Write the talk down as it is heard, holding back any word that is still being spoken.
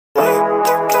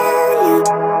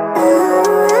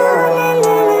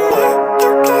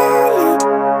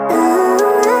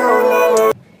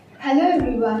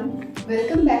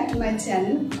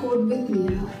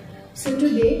So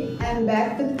today I am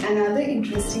back with another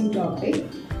interesting topic.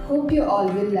 Hope you all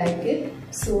will like it.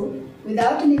 So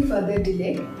without any further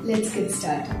delay, let's get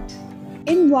started.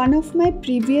 In one of my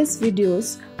previous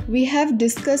videos, we have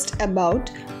discussed about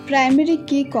primary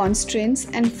key constraints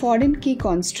and foreign key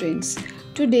constraints.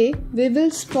 Today we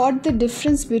will spot the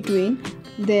difference between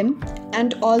them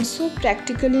and also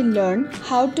practically learn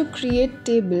how to create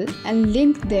table and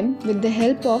link them with the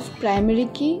help of primary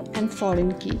key and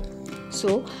foreign key.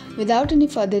 So without any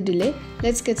further delay,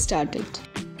 let's get started.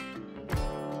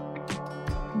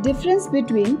 Difference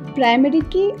between primary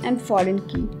key and foreign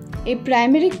key. A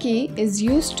primary key is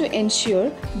used to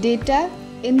ensure data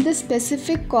in the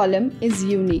specific column is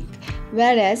unique,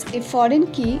 whereas a foreign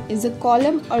key is a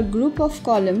column or group of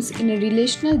columns in a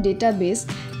relational database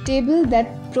table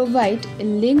that provide a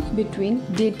link between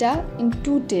data in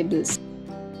two tables.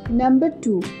 Number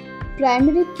 2.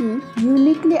 Primary key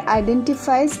uniquely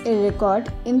identifies a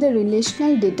record in the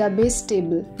relational database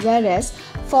table, whereas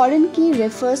foreign key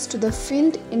refers to the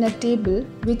field in a table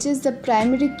which is the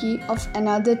primary key of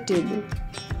another table.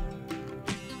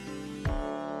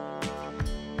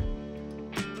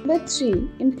 Number 3.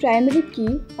 In primary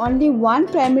key, only one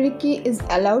primary key is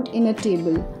allowed in a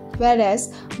table,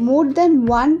 whereas more than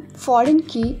one foreign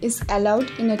key is allowed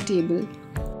in a table.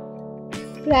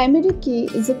 Primary key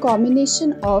is a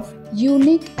combination of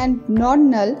unique and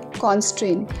non-null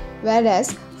constraint,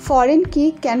 whereas foreign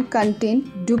key can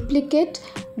contain duplicate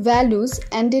values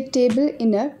and a table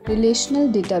in a relational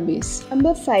database.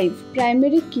 Number 5.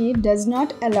 Primary key does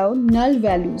not allow null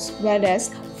values, whereas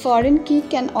foreign key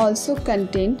can also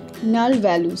contain null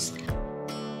values.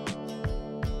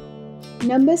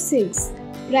 Number 6.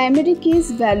 Primary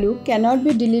key's value cannot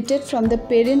be deleted from the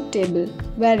parent table,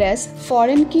 whereas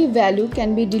foreign key value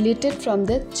can be deleted from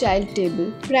the child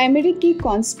table. Primary key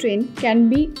constraint can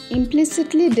be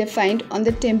implicitly defined on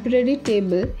the temporary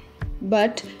table,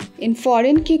 but in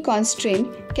foreign key constraint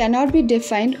cannot be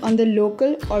defined on the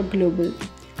local or global.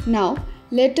 Now,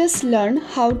 let us learn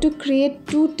how to create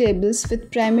two tables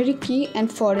with primary key and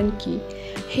foreign key.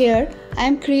 Here, I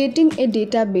am creating a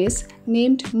database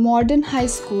named Modern High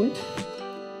School.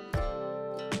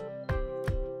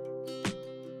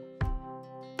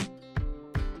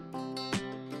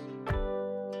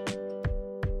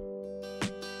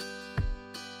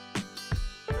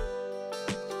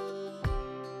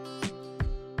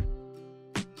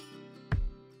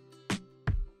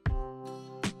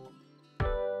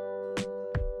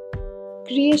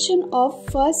 Creation of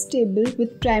first table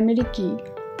with primary key.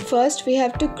 First, we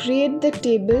have to create the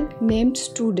table named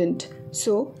student.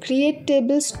 So, create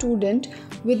table student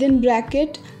within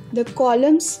bracket the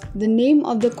columns, the name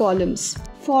of the columns,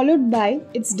 followed by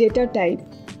its data type.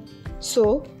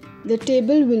 So, the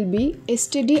table will be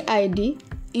std_id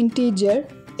integer,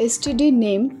 std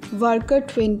name worker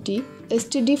 20,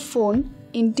 std phone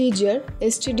integer,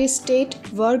 std state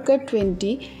worker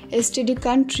 20, std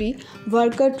country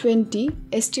worker 20,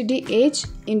 std age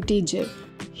integer.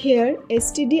 Here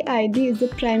std_id is the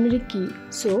primary key,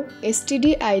 so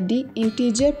std_id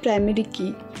integer primary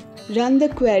key. Run the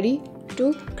query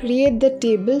to create the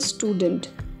table student.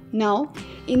 Now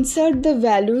insert the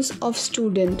values of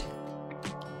student.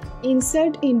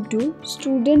 Insert into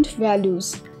student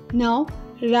values. Now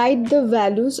write the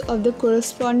values of the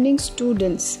corresponding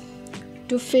students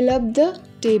to fill up the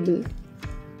table.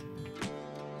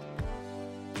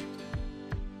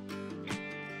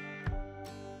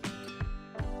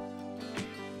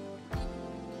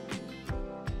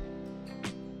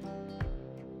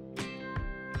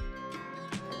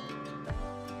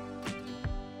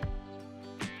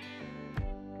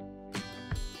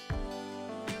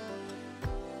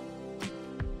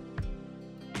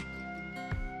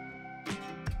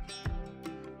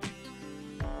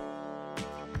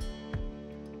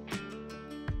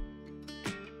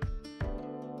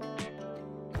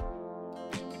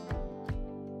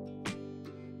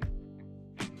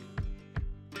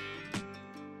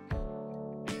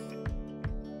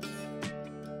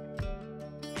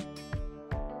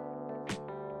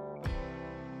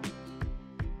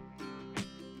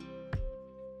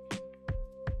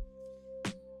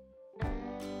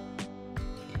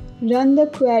 Run the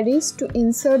queries to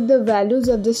insert the values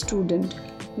of the student.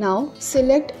 Now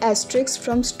select asterisk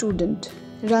from student.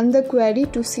 Run the query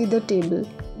to see the table.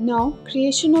 Now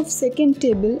creation of second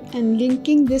table and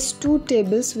linking these two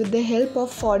tables with the help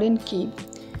of foreign key.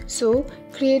 So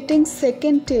creating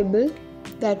second table,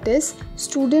 that is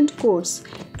student course.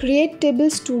 Create table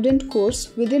student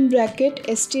course within bracket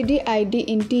std_id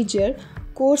integer,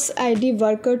 course id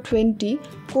worker 20,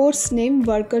 course name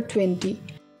worker 20.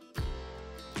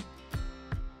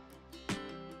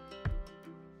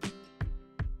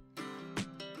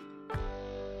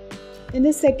 In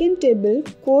the second table,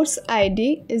 course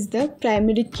ID is the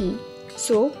primary key.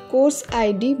 So course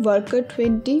ID worker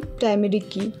 20 primary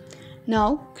key.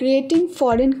 Now creating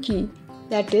foreign key,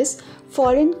 that is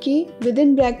foreign key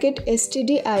within bracket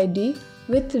std_id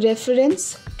with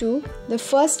reference to the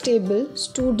first table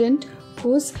student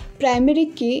whose primary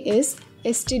key is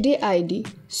std_id.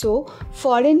 So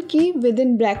foreign key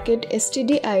within bracket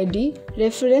std_id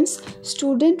reference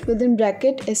student within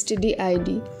bracket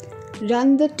std_id.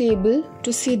 Run the table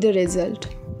to see the result.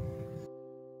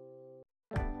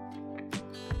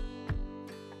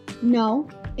 Now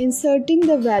inserting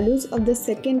the values of the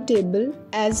second table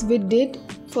as we did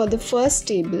for the first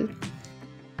table.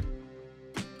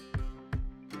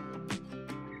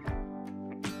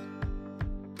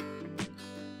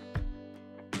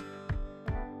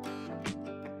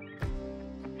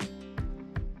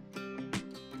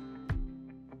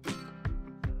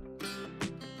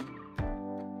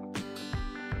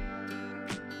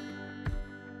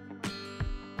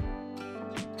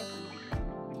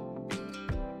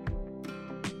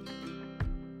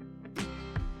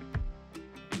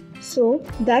 So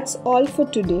that's all for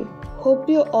today. Hope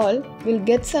you all will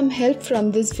get some help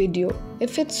from this video.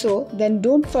 If it's so, then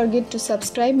don't forget to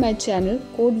subscribe my channel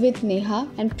Code with Neha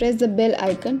and press the bell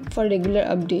icon for regular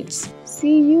updates.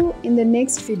 See you in the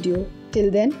next video.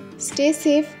 Till then, stay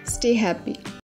safe, stay happy.